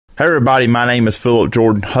Hey everybody, my name is Philip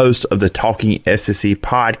Jordan, host of the Talking SEC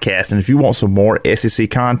podcast. And if you want some more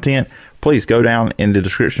SEC content, please go down in the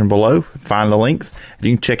description below, find the links, and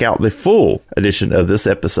you can check out the full edition of this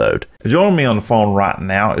episode. Joining me on the phone right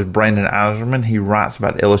now is Brandon Eiserman. He writes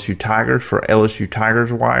about LSU Tigers for LSU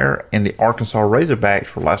Tigers Wire and the Arkansas Razorbacks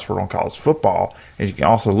for Last Word on College Football. And you can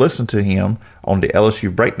also listen to him on the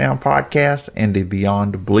LSU Breakdown podcast and the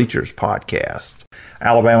Beyond Bleachers podcast.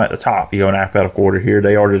 Alabama at the top. You go in alphabetical order here.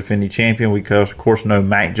 They are the defending champion. We, of course, know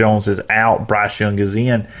Mac Jones is out. Bryce Young is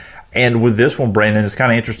in. And with this one, Brandon, it's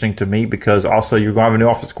kind of interesting to me because also you're going to have a new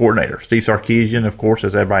offensive coordinator. Steve Sarkisian, of course,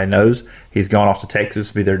 as everybody knows, he's gone off to Texas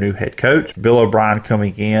to be their new head coach. Bill O'Brien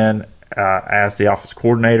coming in as the offensive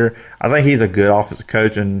coordinator. I think he's a good offensive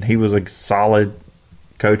coach, and he was a solid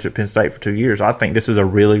coach at Penn State for 2 years. I think this is a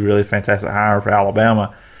really, really fantastic hire for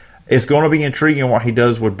Alabama. It's going to be intriguing what he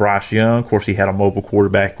does with Bryce Young. Of course, he had a mobile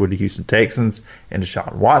quarterback with the Houston Texans and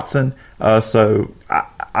Deshaun Watson. So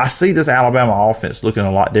I see this Alabama offense looking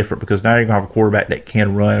a lot different because now you're going to have a quarterback that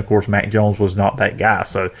can run. Of course, Mac Jones was not that guy.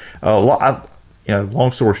 So,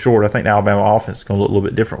 long story short, I think the Alabama offense is going to look a little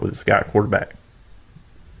bit different with this guy at quarterback.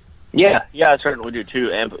 Yeah, I certainly do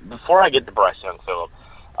too. And before I get to Bryce Young, Philip,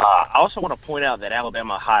 I also want to point out that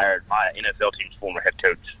Alabama hired my NFL team's former head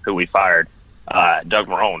coach, who we fired, Doug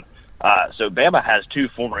Marrone. So Bama has two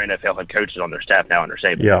former NFL head coaches on their staff now under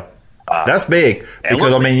Saban. Yeah, that's big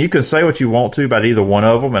because, you can say what you want to about either one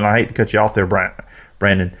of them, and I hate to cut you off there,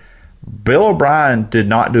 Brandon. Bill O'Brien did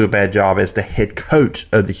not do a bad job as the head coach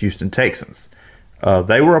of the Houston Texans.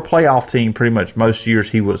 They were a playoff team pretty much most years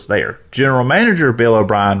he was there. General manager Bill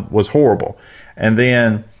O'Brien was horrible. And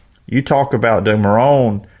then you talk about Doug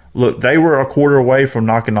Marrone. Look, they were a quarter away from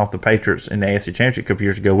knocking off the Patriots in the AFC Championship a couple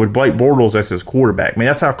years ago with Blake Bortles as his quarterback. I mean,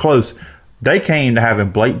 that's how close they came to having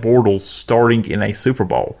Blake Bortles starting in a Super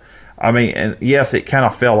Bowl. I mean, and yes, it kind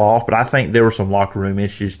of fell off, but I think there were some locker room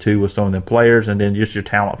issues too with some of them players, and then just your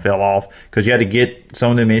talent fell off because you had to get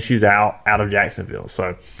some of them issues out of Jacksonville.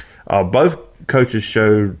 So both coaches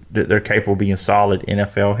showed that they're capable of being solid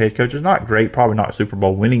NFL head coaches. Not great, probably not Super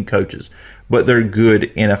Bowl winning coaches, but they're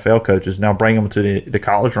good NFL coaches. Now bring them to the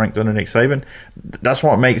college ranks under Nick Saban. That's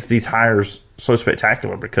what makes these hires so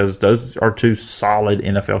spectacular because those are two solid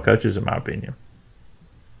NFL coaches, in my opinion.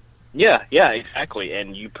 Yeah, exactly.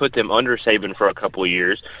 And you put them under Saban for a couple of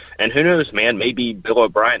years, and who knows, man? Maybe Bill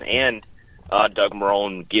O'Brien and Doug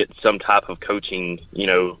Marrone get some type of coaching,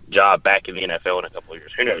 job back in the NFL in a couple of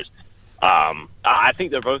years. Who knows? I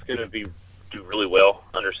think they're both going to do really well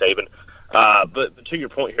under Saban. But to your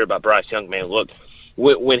point here about Bryce Young, man, look,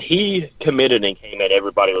 when he committed and came in,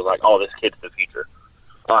 everybody was like, "Oh, this kid's the future."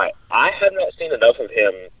 All right, I have not seen enough of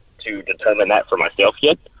him to determine that for myself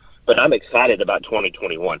yet, but I'm excited about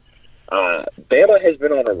 2021. Bama has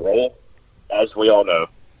been on a roll, as we all know,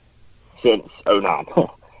 since 2009.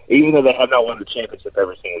 Even though they have not won the championship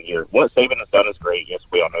every single year. What Saban has done is great. Yes,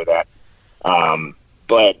 we all know that.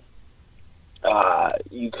 But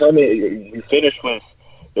you come in, you finish with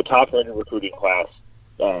the top-rated recruiting class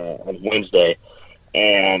on Wednesday,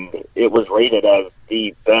 and it was rated as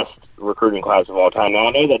the best recruiting class of all time. Now,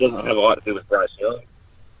 I know that doesn't have a lot to do with Bryce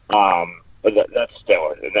Young, but that's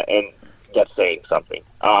stellar, and that's saying something.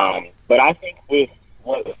 But I think with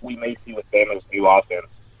what we may see with Bama's new offense,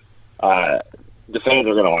 the fans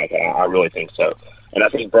are going to like it. I really think so. And I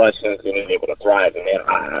think Bryce Young is going to be able to thrive. And,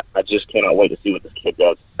 man, I just cannot wait to see what this kid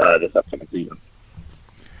does this upcoming season.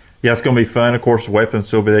 Yeah, it's going to be fun. Of course, the weapons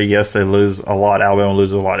still be there. Yes, they lose a lot. Alabama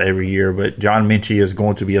loses a lot every year. But John Minchie is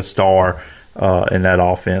going to be a star in that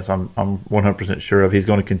offense. I'm 100% sure of. He's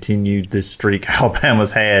going to continue this streak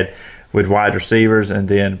Alabama's had with wide receivers. And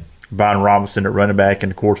then Byron Robinson at running back.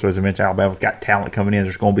 And, of course, as I mentioned, Alabama's got talent coming in.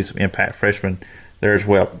 There's going to be some impact freshmen there as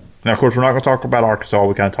well. Now, of course, we're not going to talk about Arkansas.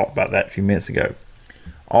 We kind of talked about that a few minutes ago.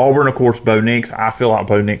 Auburn, of course, Bo Nix. I feel like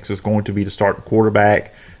Bo Nix is going to be the starting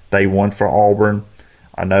quarterback. Day one for Auburn.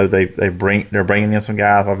 I know they're bringing in some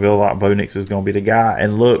guys. I feel like Bo Nix is going to be the guy.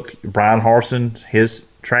 And look, Brian Harsin, his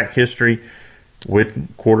track history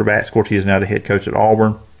with quarterbacks. Of course, he is now the head coach at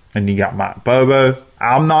Auburn. And you got Mike Bobo.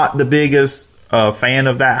 I'm not the biggest fan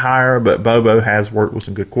of that hire, but Bobo has worked with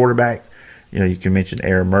some good quarterbacks. You can mention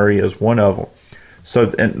Aaron Murray as one of them.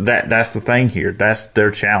 So and that's the thing here. That's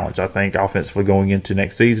their challenge, I think, offensively going into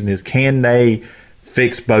next season is can they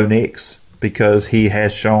fix Bo Nix because he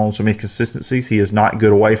has shown some inconsistencies. He is not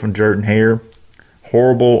good away from Jordan-Hare.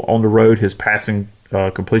 Horrible on the road. His passing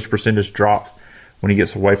completion percentage drops when he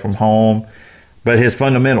gets away from home. But his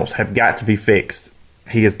fundamentals have got to be fixed.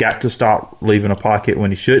 He has got to stop leaving a pocket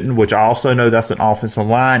when he shouldn't, which I also know that's an offensive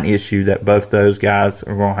line issue that both those guys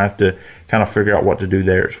are going to have to kind of figure out what to do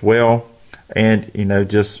there as well. and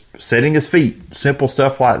just setting his feet, simple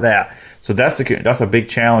stuff like that. So that's a big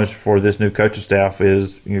challenge for this new coaching staff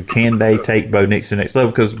is can they take Bo Nix to the next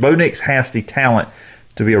level? Because Bo Nix has the talent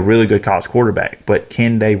to be a really good college quarterback, but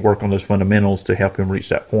can they work on those fundamentals to help him reach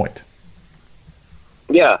that point?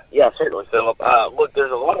 Yeah, certainly, Philip. Look,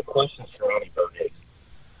 there's a lot of questions surrounding Bo Nix,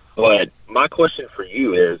 but my question for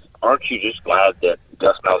you is, aren't you just glad that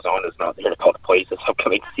Gus Malzahn is not there to call the plays this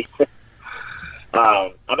upcoming season?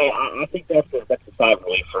 I think that's a sigh of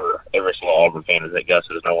relief for every single Auburn fan is that Gus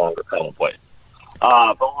is no longer calling plays.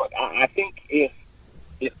 But look, I think if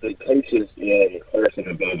the coaches in Harrison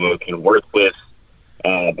and Bobo can work with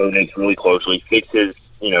Bo Nix really closely, fix his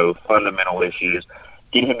fundamental issues,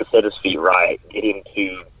 get him to set his feet right, get him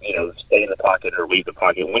to stay in the pocket or leave the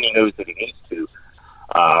pocket when he knows that he needs to,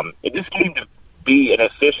 and just get him to be an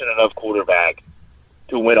efficient enough quarterback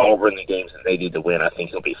to win Auburn the games that they need to win, I think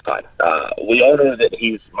he'll be fine. We all know that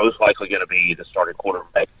he's most likely going to be the starting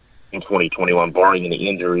quarterback in 2021, barring any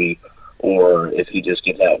injury, or if he just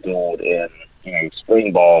gets outdueled in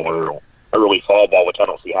spring ball or early fall ball, which I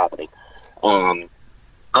don't see happening.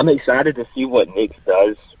 I'm excited to see what Nix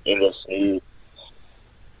does in this new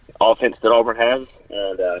offense that Auburn has,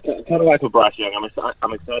 and kind of like with Bryce Young,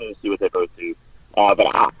 I'm excited to see what they both do. But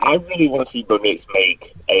I really want to see Bo Nix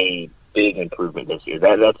make a big improvement this year.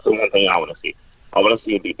 That's the one thing I want to see. I want to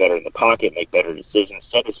see him be better in the pocket, make better decisions,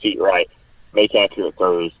 set his feet right, make accurate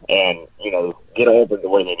throws, and get Auburn to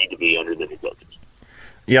where they need to be under the new coaches.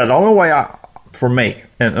 Yeah, the only way for me,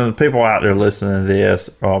 and the people out there listening to this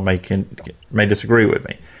may disagree with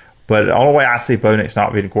me, but the only way I see Bo Nix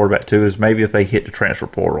not being a quarterback too is maybe if they hit the transfer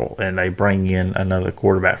portal and they bring in another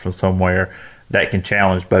quarterback from somewhere that can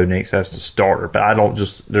challenge Bo Nix as the starter. But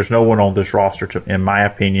there's no one on this roster, in my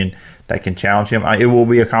opinion, that can challenge him. It will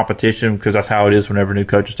be a competition because that's how it is whenever new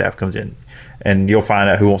coaching staff comes in. And you'll find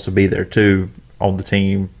out who wants to be there too on the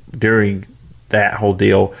team during that whole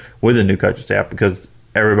deal with the new coaching staff because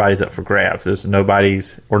everybody's up for grabs. Nobody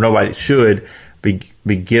should be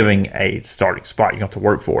giving a starting spot. You have to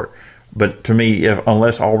work for it. But to me,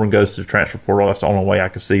 unless Auburn goes to the transfer portal, that's the only way I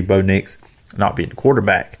can see Bo Nix not being the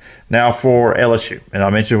quarterback. Now for LSU, and I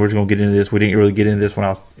mentioned we're going to get into this. We didn't really get into this when I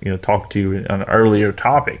was talking to you on an earlier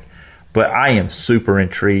topic, but I am super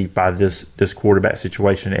intrigued by this quarterback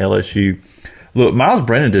situation at LSU. Look, Miles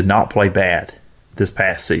Brennan did not play bad this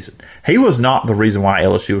past season. He was not the reason why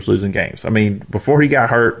LSU was losing games. I mean, before he got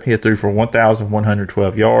hurt, he had threw for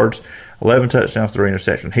 1,112 yards, 11 touchdowns, 3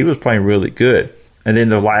 interceptions. He was playing really good. And then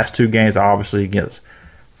the last two games, obviously against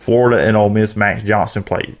Florida and Ole Miss, Max Johnson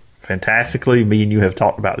played fantastically. Me and you have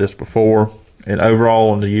talked about this before. And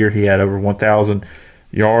overall in the year, he had over 1,000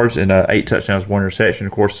 yards and 8 touchdowns, 1 interception.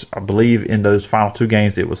 Of course, I believe in those final 2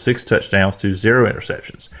 games, it was 6 touchdowns to 0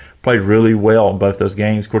 interceptions. Played really well in both those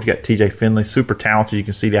games. Of course, you got TJ Finley, super talented. You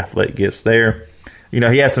can see the athletic gifts there. He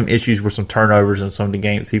had some issues with some turnovers in some of the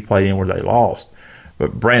games he played in where they lost.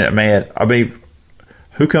 But Brandon, man,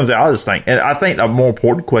 who comes out of this thing? And I think a more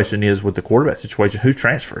important question is with the quarterback situation, who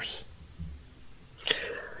transfers?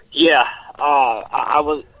 Yeah, I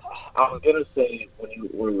was gonna say when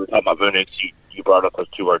we were talking about Bo Nix, you brought up those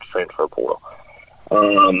 2 words, transfer portal.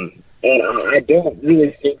 And I don't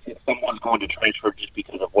really think that someone's going to transfer just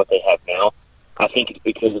because of what they have now. I think it's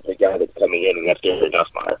because of the guy that's coming in, and that's Garrett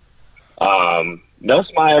Nussmeier.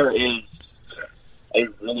 Nussmeier is a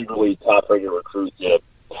really, really top-rated recruit that,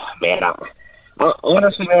 man,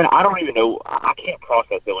 honestly, man, I don't even know. I can't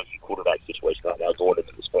process LSU quarterback situation right now going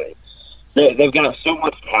into the spring. They've got so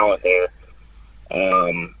much talent there.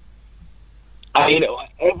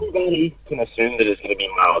 Everybody can assume that it's going to be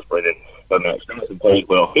Miles Brennan, but Max Johnson played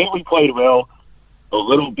well. Finley played well a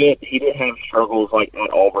little bit. He didn't have struggles like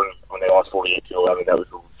at Auburn when they lost 48-11. That was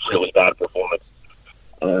a really bad performance.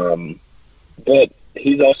 But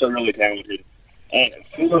he's also really talented. And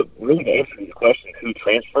Philip, really to answer the question, who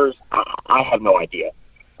transfers, I have no idea.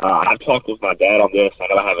 I've talked with my dad on this. I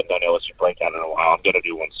know I haven't done LSU breakdown in a while. I'm going to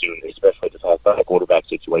do one soon, especially to talk about the quarterback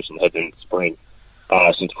situation heading into spring,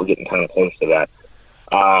 since we're getting kind of close to that.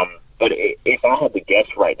 But if I had to guess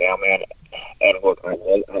right now, man, and look, I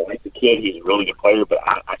like the kid. He's a really good player, but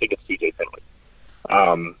I think it's TJ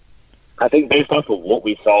Finley. I think based off of what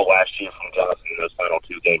we saw last year from Johnson in those final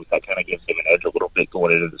 2 games, that kind of gives him an edge a little bit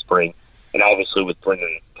going into the spring. And obviously with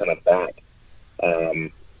Brendan kind of back,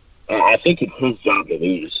 I think it's his job to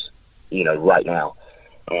lose, right now,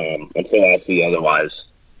 until I see otherwise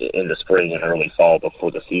in the spring and early fall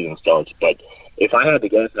before the season starts. But if I had to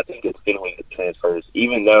guess, I think it's Finley that transfers,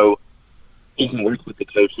 even though he can work with the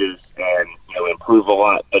coaches and, improve a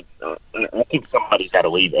lot. But I think somebody's got to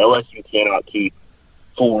leave. LSU cannot keep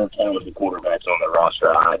 4 talented quarterbacks on the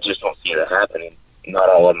roster. I just don't see that happening. Not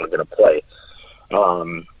all of them are going to play.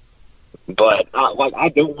 But I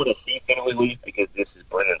don't want to see Finley leave because this is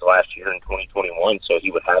Brennan's last year in 2021, so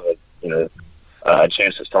he would have a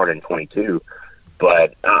chance to start in 22.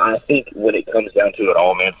 But I think when it comes down to it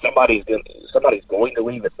all, man, somebody's going to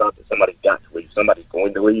leave. It's not that somebody's got to leave. Somebody's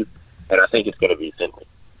going to leave, and I think it's going to be Finley.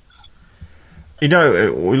 You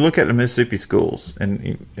know, we look at the Mississippi schools,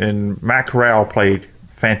 and Matt Corral played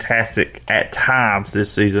fantastic at times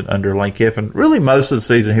this season under Lane Kiffin. Really, most of the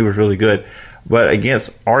season he was really good. But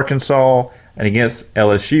against Arkansas and against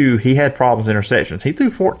LSU, he had problems with interceptions. He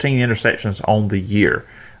threw 14 interceptions on the year.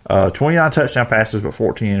 29 touchdown passes, but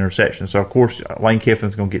 14 interceptions. So, of course, Lane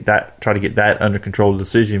Kiffin's going to try to get that under control of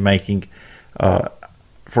decision-making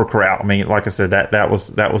for Corral. I mean, like I said, that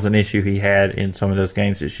was an issue he had in some of those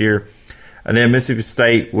games this year. And then Mississippi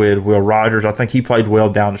State with Will Rogers, I think he played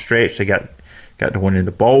well down the stretch. They got to win in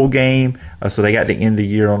the bowl game, so they got to end the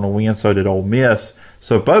year on a win. So did Ole Miss.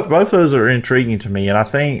 So both those are intriguing to me, and I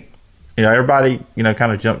think everybody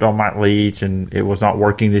kind of jumped on Mike Leach, and it was not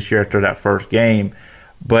working this year after that first game.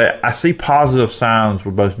 But I see positive signs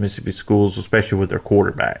with both Mississippi schools, especially with their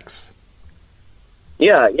quarterbacks.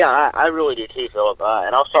 Yeah, I really do too, Philip.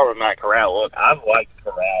 And I'll start with Matt Corral. Look, I've liked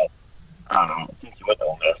Corral since he went to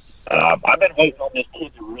Ole Miss. I've been waiting on this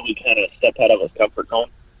kid to really kind of step out of his comfort zone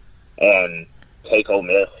and take Ole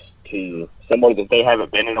Miss to somebody that they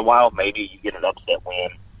haven't been in a while. Maybe you get an upset win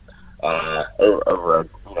over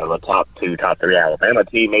a top 2, top 3 Alabama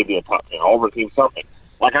team, maybe a top 10 Auburn team, something.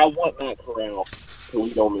 Like, I want Matt Corral to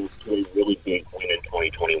lead Ole Miss to a really big win in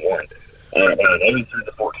 2021. And maybe through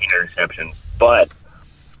the 14 interceptions. But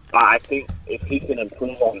I think if he can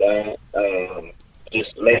improve on that,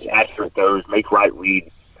 just make accurate throws, make right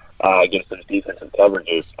reads against those defensive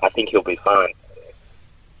coverages, I think he'll be fine.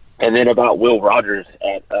 And then about Will Rogers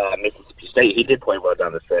at Mississippi State, he did play well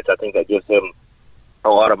down the stretch. I think that gives him a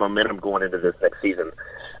lot of momentum going into this next season.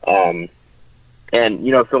 And,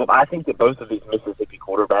 Philip, I think that both of these Mississippi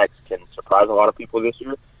quarterbacks can surprise a lot of people this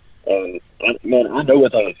year. And, man, I know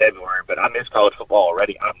it's only February, but I miss college football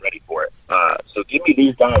already. I'm ready for it. So give me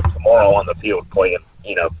these guys tomorrow on the field playing,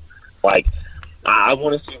 I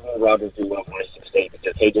want to see Will Rogers do well for Mississippi State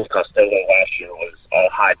because KJ Costello last year was all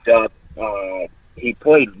hyped up. He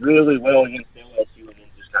played really well against LSU and then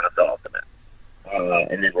just kind of fell off the map.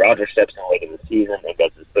 And then Rogers steps in late in the season and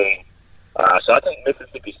does his thing. So I think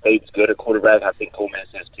Mississippi State's good at quarterback. I think Ole Miss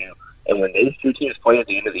is too. And when those two teams play at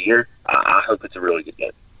the end of the year, I hope it's a really good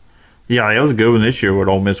game. Yeah, it was a good one this year with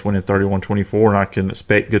Ole Miss winning 31-24, and I can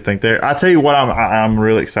expect good things there. I tell you what, I'm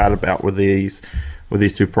really excited about with these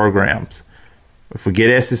two programs. If we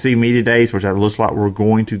get SEC Media Days, which it looks like we're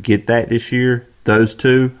going to get that this year, those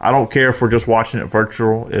two, I don't care if we're just watching it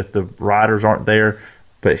virtual, if the writers aren't there,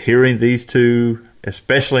 but hearing these two,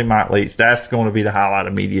 especially Mike Leach, that's going to be the highlight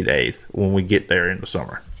of Media Days when we get there in the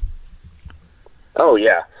summer. Oh,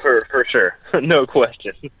 yeah, for sure. No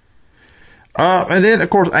question. And then, of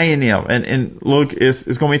course, A&M. And look, it's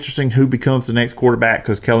going to be interesting who becomes the next quarterback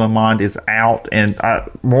because Kellen Mond is out. And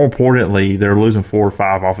more importantly, they're losing 4 or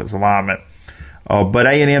 5 offensive linemen. But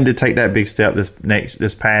A&M did take that big step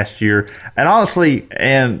this past year. And honestly,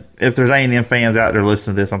 and if there's A&M fans out there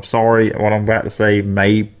listening to this, I'm sorry. What I'm about to say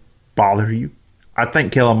may bother you. I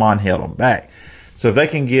think Kellen Mond held them back. So if they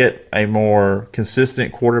can get a more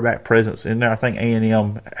consistent quarterback presence in there, I think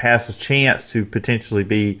A&M has a chance to potentially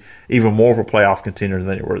be even more of a playoff contender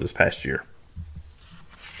than they were this past year.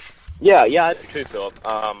 Yeah, I do too, Philip.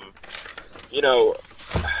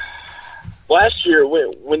 Last year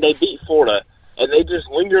when they beat Florida and they just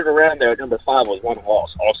lingered around there at number 5 was one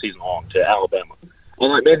loss all season long to Alabama.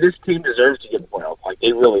 I'm like, man, this team deserves to get the playoff. Like,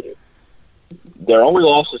 they really do. Their only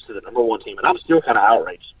losses to the number 1 team, and I'm still kind of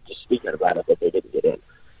outraged just speaking about it that they didn't get in.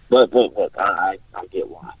 But I get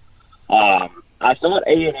why. I thought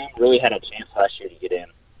A&M really had a chance last year to get in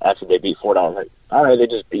after they beat Florida. I was like, all right, they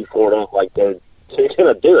just beat Florida. Like, they're going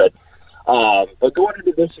to do it. But going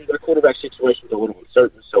into this year, their quarterback situation is a little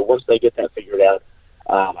uncertain. So once they get that figured out,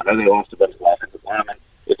 I know they lost a bunch of offensive linemen.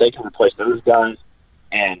 If they can replace those guys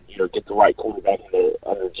and, get the right quarterback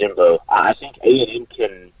under Jimbo, I think A&M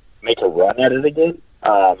can make a run at it again.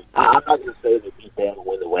 I'm not going to say they beat them and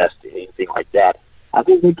win the West or anything like that. I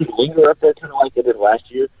think they can linger up there kind of like they did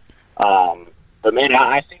last year. But, man,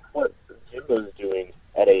 I think what Jimbo's doing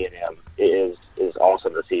at A&M is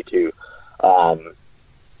awesome to see, too.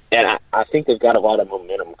 And I think they've got a lot of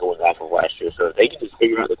momentum going off of last year. So if they can just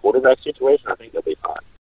figure out the quarterback situation, I think